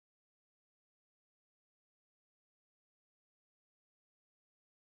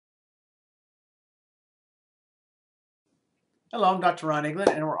Hello, I'm Dr. Ron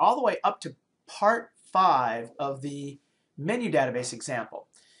England, and we're all the way up to part 5 of the menu database example.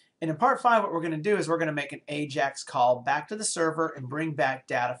 And in part 5, what we're going to do is we're going to make an Ajax call back to the server and bring back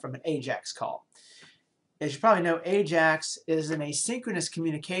data from an Ajax call. As you probably know, Ajax is an asynchronous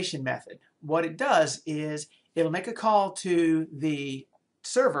communication method. What it does is it'll make a call to the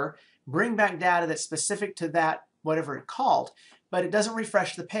server, bring back data that's specific to that whatever it called, but it doesn't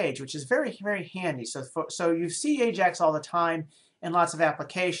refresh the page, which is very, very handy. So you see Ajax all the time in lots of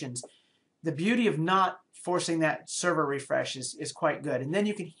applications. The beauty of not forcing that server refresh is quite good. And then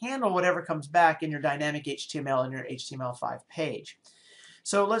you can handle whatever comes back in your dynamic HTML and your HTML5 page.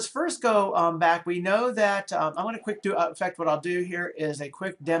 So let's first go back. We know that I'm going to quick do, in fact, what I'll do here is a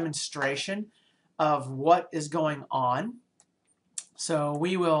quick demonstration of what is going on. So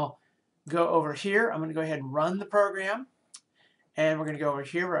we will go over here. I'm going to go ahead and run the program. And we're going to go over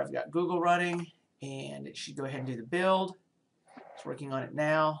here where I've got Google running, and it should go ahead and do the build. It's working on it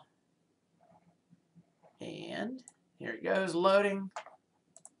now. And here it goes, loading.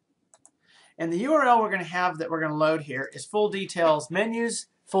 And the URL we're going to have that we're going to load here is full details menus,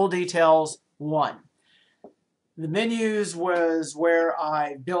 full details 1. The menus was where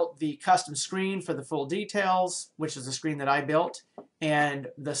I built the custom screen for the full details, which is the screen that I built. And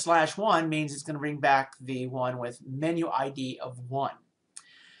the /1 means it's going to bring back the one with menu ID of 1.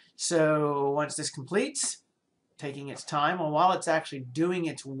 So once this completes, taking its time, well, while it's actually doing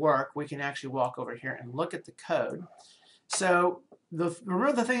its work, we can actually walk over here and look at the code. So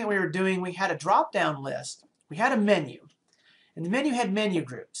remember the thing that we were doing, we had a drop-down list, we had a menu, and the menu had menu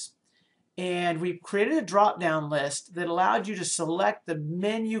groups. And we created a drop-down list that allowed you to select the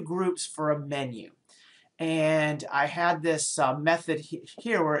menu groups for a menu. And I had this method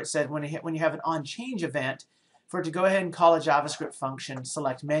here where it said when you have an onChange event, for it to go ahead and call a JavaScript function,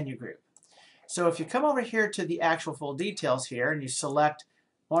 select menu group. So if you come over here to the actual full details here and you select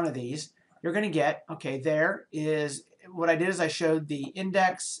one of these, you're going to get, okay, there is, what I did is I showed the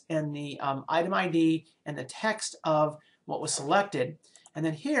index and the item ID and the text of what was selected. And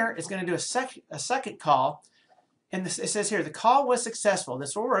then here it's going to do a second call. And it says here, the call was successful.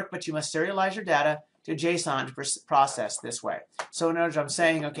 This will work, but you must serialize your data to JSON to process this way. So in other words, I'm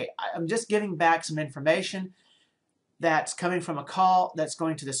saying, okay, I'm just giving back some information that's coming from a call that's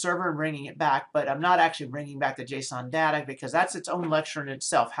going to the server and bringing it back, but I'm not actually bringing back the JSON data because that's its own lecture in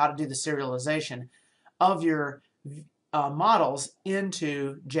itself, how to do the serialization of your models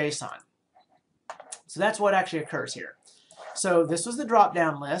into JSON. So that's what actually occurs here. So this was the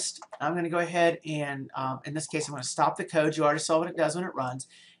drop-down list. I'm going to go ahead and, in this case, I'm going to stop the code. You already saw what it does when it runs.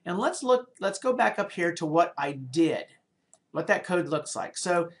 And let's go back up here to what I did, what that code looks like.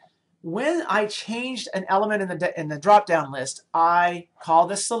 So when I changed an element in the drop-down list, I call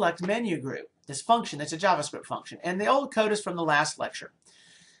this select menu group, this function. It's a JavaScript function. And the old code is from the last lecture.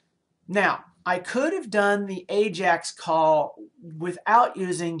 Now, I could have done the Ajax call without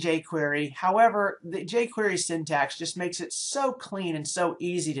using jQuery. However, the jQuery syntax just makes it so clean and so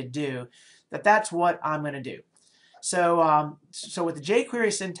easy to do that that's what I'm going to do. So, with the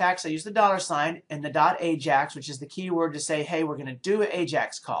jQuery syntax, I use the $ and the .ajax, which is the keyword to say, hey, we're going to do an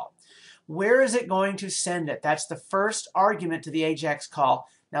Ajax call. Where is it going to send it? That's the first argument to the Ajax call.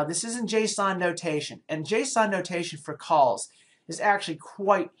 Now, this is in JSON notation, and JSON notation for calls is actually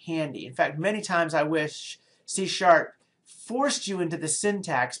quite handy. In fact, many times I wish C# forced you into the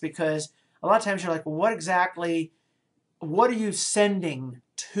syntax, because a lot of times you're like, well, what are you sending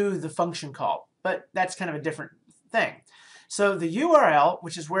to the function call? But that's kind of a different thing. So the URL,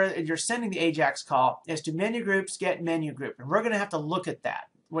 which is where you're sending the Ajax call, is to menu groups get menu group. And we're going to have to look at that,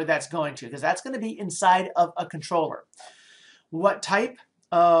 where that's going to, because that's going to be inside of a controller. What type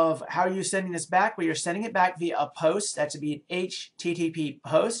of, how are you sending this back? Well, you're sending it back via a post. That's to be an HTTP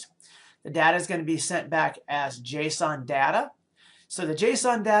post. The data is going to be sent back as JSON data. So the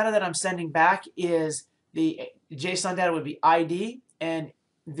JSON data that I'm sending back is the JSON data would be ID, and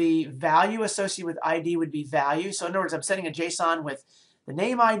the value associated with ID would be value. So in other words, I'm sending a JSON with the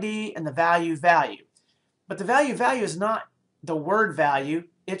name ID and the value value. But the value is not the word value,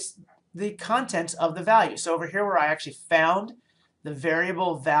 it's the contents of the value. So over here where I actually found the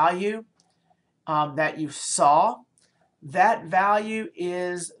variable value that you saw, that value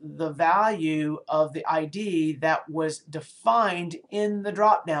is the value of the ID that was defined in the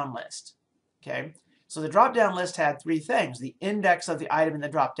drop-down list. Okay, so the drop-down list had 3 things: the index of the item in the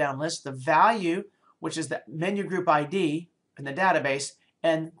drop-down list, the value, which is the menu group ID in the database,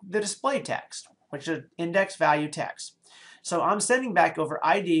 and the display text, which is index value text. So I'm sending back over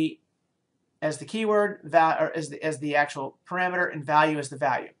ID as the keyword, or as the actual parameter, and value as the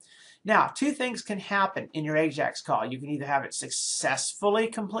value. Now, two things can happen in your Ajax call. You can either have it successfully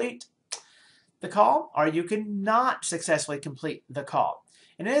complete the call, or you can not successfully complete the call.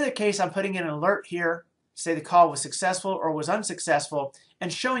 In either case, I'm putting in an alert here, say the call was successful or was unsuccessful,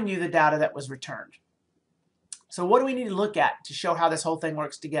 and showing you the data that was returned. So what do we need to look at to show how this whole thing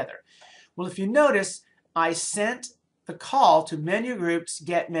works together? Well, if you notice, I sent the call to menu groups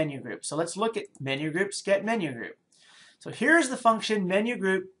get menu group. So let's look at menu groups get menu group. So here's the function menu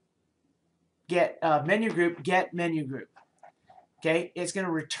group get menu group. Okay, it's going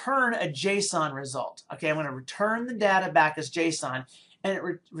to return a JSON result. Okay, I'm going to return the data back as JSON, and it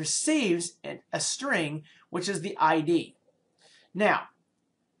receives a string, which is the ID. Now,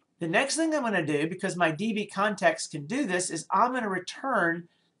 the next thing I'm going to do, because my DB context can do this, is I'm going to return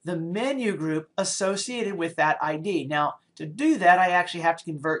the menu group associated with that ID. Now, to do that, I actually have to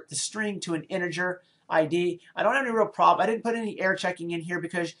convert the string to an integer ID. I don't have any real problem. I didn't put any error checking in here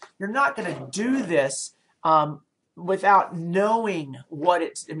because you're not going to do this without knowing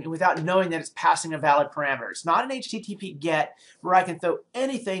without knowing that it's passing a valid parameter. It's not an HTTP GET where I can throw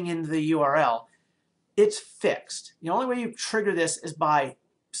anything into the URL. It's fixed. The only way you trigger this is by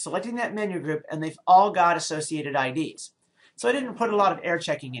selecting that menu group, and they've all got associated IDs. So I didn't put a lot of error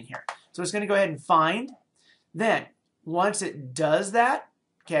checking in here. So it's going to go ahead and find. Then, once it does that,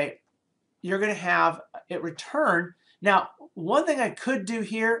 okay, you're going to have it return. Now, one thing I could do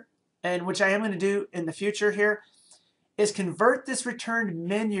here, and which I am going to do in the future here, is convert this returned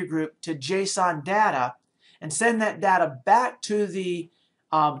menu group to JSON data and send that data back to the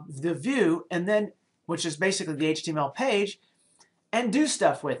view, and then, which is basically the HTML page, and do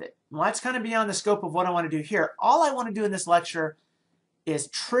stuff with it. Well, that's kind of beyond the scope of what I want to do here. All I want to do in this lecture is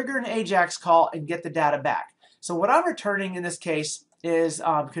trigger an Ajax call and get the data back. So what I'm returning in this case is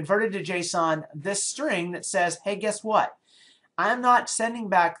converted to JSON this string that says, hey, guess what? I'm not sending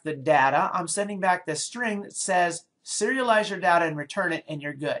back the data. I'm sending back this string that says, serialize your data and return it, and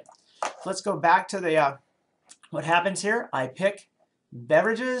you're good. So let's go back to the what happens here. I pick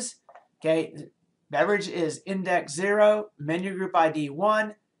beverages. Okay, beverage is index 0, menu group ID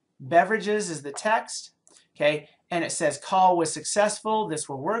 1. Beverages is the text. Okay, and it says call was successful. This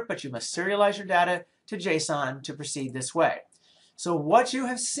will work, but you must serialize your data to JSON to proceed this way. So what you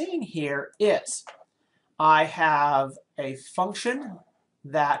have seen here is I have a function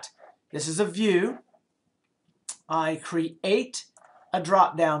that this is a view. I create a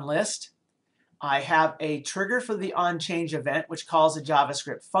drop-down list. I have a trigger for the onChange event, which calls a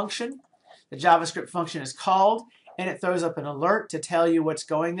JavaScript function. The JavaScript function is called, and it throws up an alert to tell you what's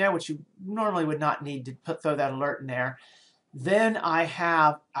going there, which you normally would not need to throw that alert in there. Then I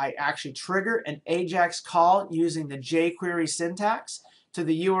actually trigger an Ajax call using the jQuery syntax to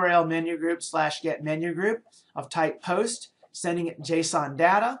the URL menu group / get menu group of type post, sending it JSON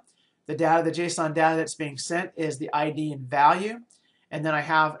data. The JSON data that's being sent is the ID and value. And then I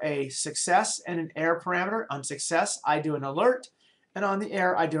have a success and an error parameter. On success, I do an alert. And on the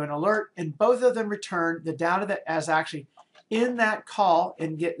error, I do an alert. And both of them return the data that is actually in that call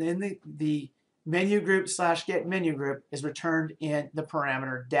and get in the menu group / get menu group is returned in the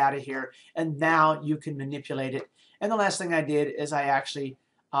parameter data here. And now you can manipulate it. And the last thing I did is I actually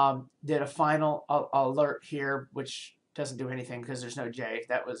did a final alert here, which doesn't do anything because there's no J.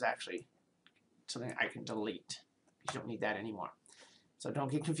 That was actually something I can delete. You don't need that anymore. So don't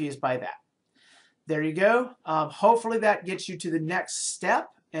get confused by that. There you go. Hopefully that gets you to the next step.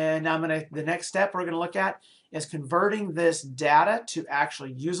 And the next step we're going to look at is converting this data to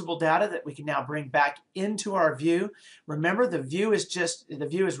actually usable data that we can now bring back into our view. Remember, the view is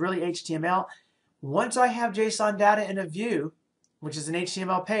really HTML. Once I have JSON data in a view, which is an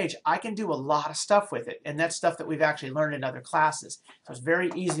HTML page, I can do a lot of stuff with it. And that's stuff that we've actually learned in other classes. So it's very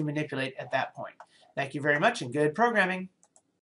easy to manipulate at that point. Thank you very much and good programming.